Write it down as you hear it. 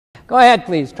Go ahead,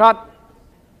 please. Trot.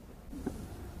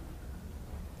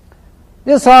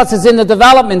 This horse is in the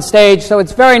development stage, so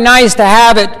it's very nice to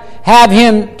have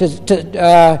him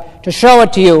to show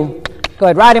it to you. Go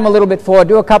ahead, ride him a little bit forward.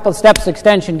 Do a couple steps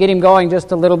extension. Get him going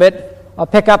just a little bit. Or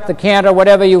pick up the canter,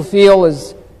 whatever you feel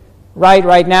is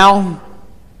right now.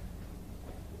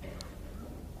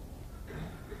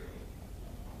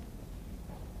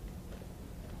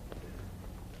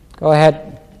 Go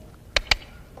ahead.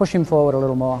 Push him forward a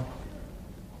little more.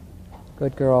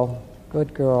 Good girl.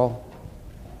 Good girl.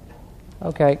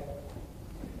 Okay.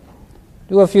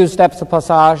 Do a few steps of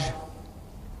passage.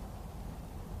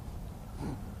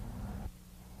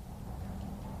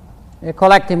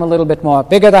 Collect him a little bit more.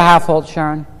 Bigger the half halt,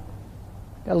 Sharon.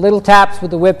 Little taps with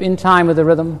the whip in time with the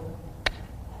rhythm.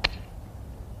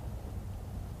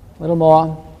 A little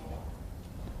more.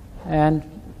 And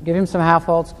give him some half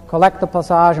halts. Collect the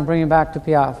passage and bring him back to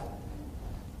Piaffe.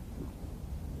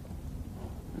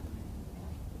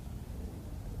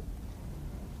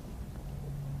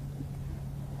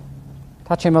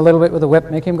 Touch him a little bit with the whip.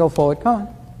 Make him go forward. Come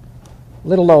on. A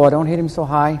little lower. Don't hit him so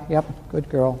high. Yep. Good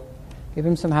girl. Give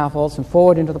him some half halts and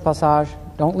forward into the passage.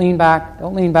 Don't lean back.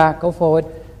 Don't lean back. Go forward.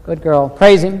 Good girl.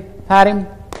 Praise him. Pat him.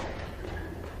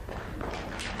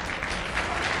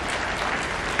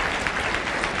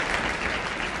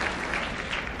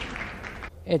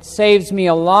 It saves me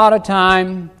a lot of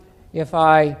time if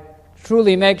I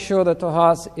truly make sure that the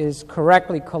horse is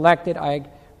correctly collected. I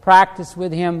practice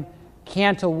with him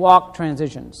canter walk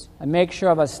transitions. I make sure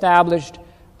I've established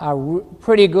a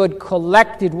pretty good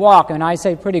collected walk. And I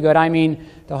say pretty good, I mean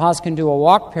the horse can do a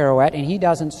walk pirouette and he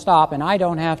doesn't stop, and I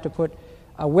don't have to put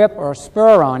a whip or a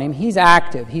spur on him. He's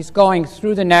active. He's going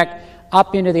through the neck,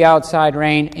 up into the outside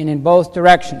rein, and in both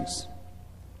directions.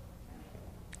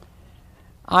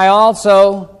 I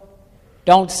also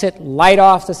don't sit light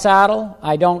off the saddle.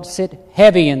 I don't sit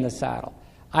heavy in the saddle.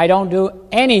 I don't do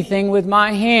anything with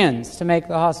my hands to make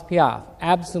the horse Piaffe.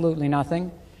 Absolutely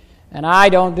nothing. And I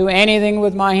don't do anything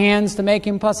with my hands to make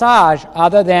him passage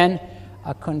other than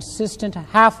a consistent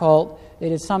half halt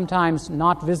that is sometimes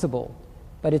not visible,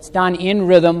 but it's done in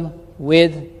rhythm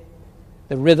with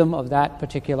the rhythm of that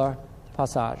particular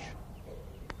passage.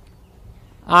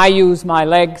 I use my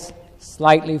legs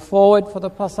slightly forward for the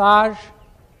passage,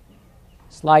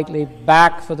 slightly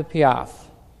back for the Piaffe.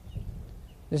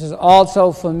 This is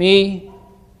also, for me,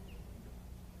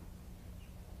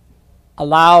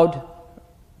 allowed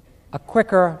a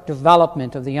quicker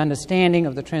development of the understanding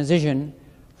of the transition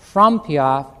from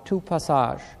Piaffe to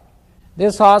passage.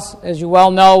 This horse, as you well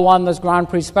know, won this Grand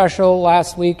Prix Special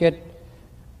last week at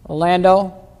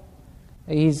Orlando.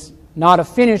 He's not a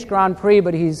finished Grand Prix,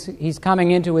 but he's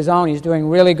coming into his own. He's doing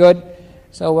really good.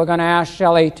 So we're going to ask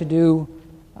Shelley to do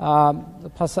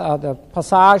the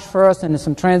passage first and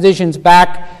some transitions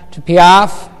back to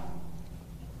Piaffe.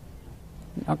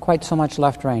 Not quite so much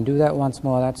left rein. Do that once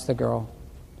more. That's the girl.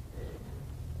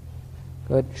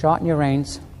 Good. Shorten your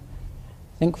reins.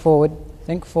 Think forward.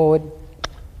 Think forward.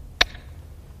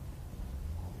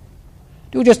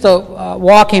 Do just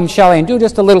walk him, Shelley, and do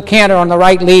just a little canter on the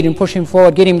right lead and push him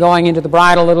forward. Get him going into the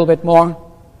bridle a little bit more.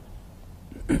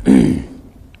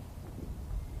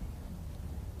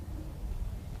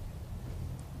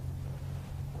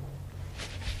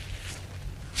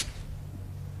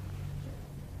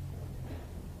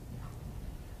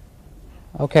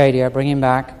 Okay, dear, bring him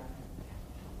back.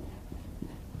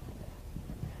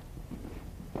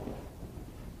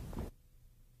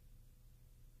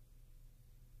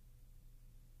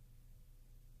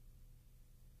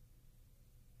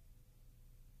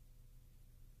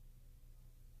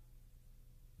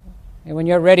 And when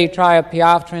you're ready, try a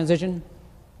Piaffe transition.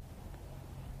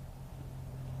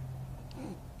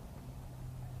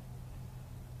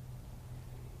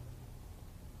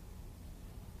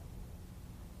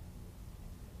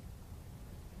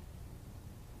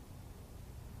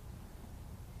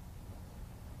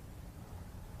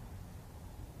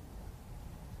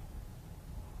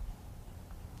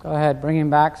 Go ahead, bring him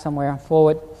back somewhere.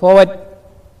 Forward, forward.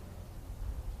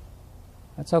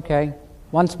 That's okay.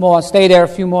 Once more, stay there a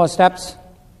few more steps.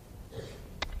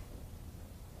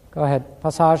 Go ahead,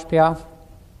 passage, Piaffe.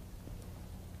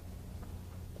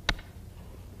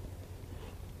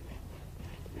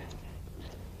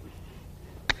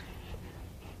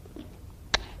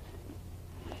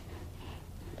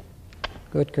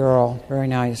 Good girl, very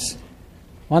nice.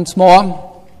 Once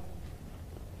more.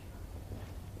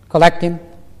 Collect him.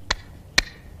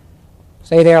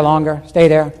 Stay there longer, stay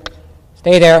there.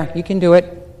 Stay there, you can do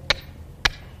it.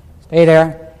 Stay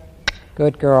there.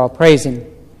 Good girl. Praise him.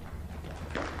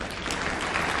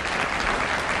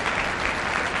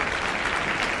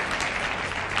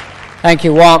 Thank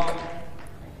you, Walk.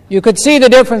 You could see the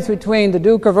difference between the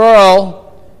Duke of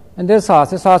Earl and this horse.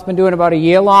 This horse has been doing about a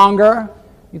year longer.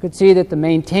 You could see that the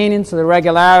maintenance of the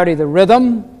regularity, the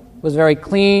rhythm was very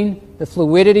clean. The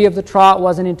fluidity of the trot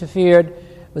wasn't interfered.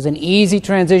 It was an easy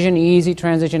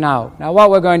transition out. Now what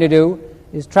we're going to do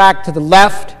is track to the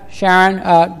left.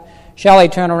 Sharon, Shelley,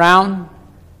 turn around.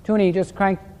 Toonie, just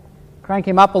crank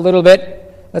him up a little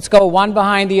bit. Let's go one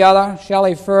behind the other.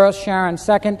 Shelley first, Sharon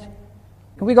second.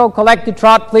 Can we go collected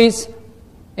trot, please?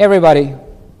 Everybody.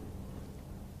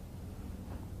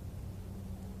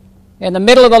 In the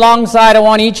middle of the long side, I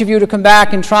want each of you to come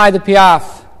back and try the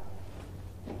Piaffe,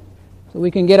 so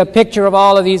we can get a picture of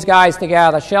all of these guys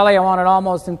together. Shelley, I want it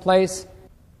almost in place.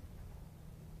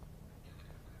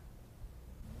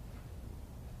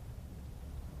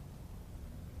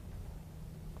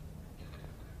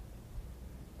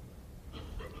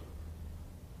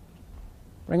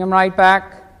 Bring them right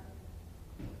back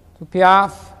to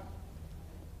Piaffe.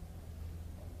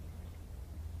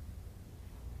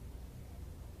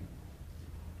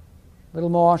 A little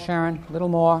more, Sharon, a little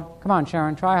more. Come on,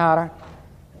 Sharon, try harder.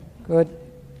 Good.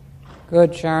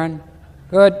 Good, Sharon.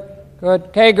 Good. Good.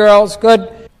 Okay, girls,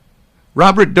 good.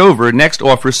 Robert Dover next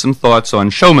offers some thoughts on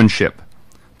showmanship.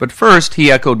 But first,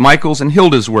 he echoed Michael's and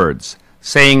Hilda's words,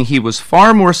 saying he was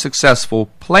far more successful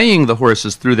playing the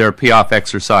horses through their Piaffe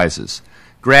exercises,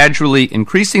 gradually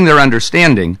increasing their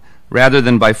understanding rather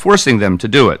than by forcing them to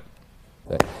do it.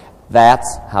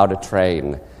 That's how to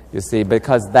train, you see,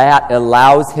 because that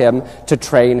allows him to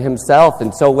train himself.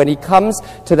 And so when he comes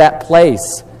to that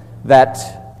place that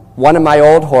one of my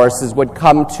old horses would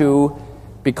come to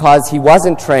because he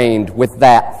wasn't trained with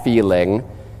that feeling,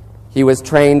 he was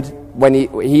trained when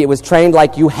he was trained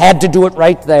like you had to do it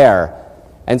right there.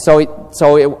 And so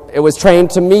it was trained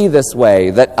to me this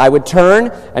way, that I would turn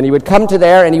and he would come to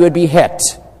there and he would be hit.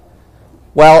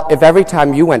 Well, if every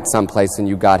time you went someplace and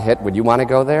you got hit, would you want to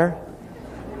go there?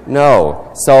 No.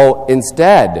 So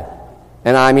instead,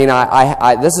 and I mean,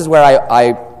 this is where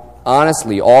I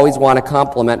honestly always want to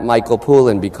compliment Michael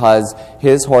Poulin, because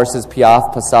his horses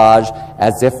Piaffe Passage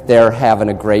as if they're having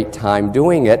a great time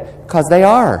doing it, because they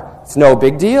are. It's no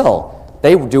big deal.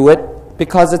 They do it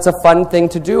because it's a fun thing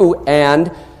to do,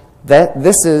 and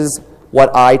this is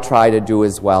what I try to do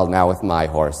as well now with my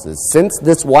horses. Since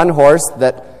this one horse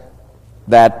that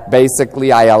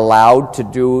basically I allowed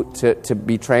to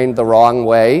be trained the wrong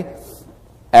way,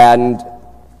 and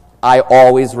I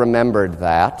always remembered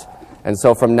that. And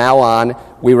so from now on,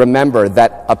 we remember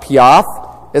that a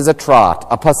Piaffe is a trot,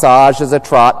 a passage is a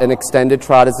trot, an extended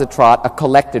trot is a trot, a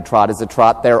collected trot is a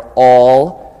trot. They're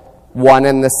all one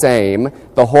and the same.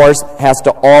 The horse has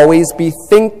to always be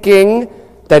thinking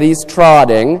that he's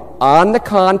trotting on the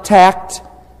contact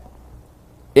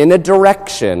in a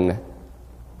direction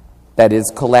that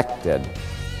is collected.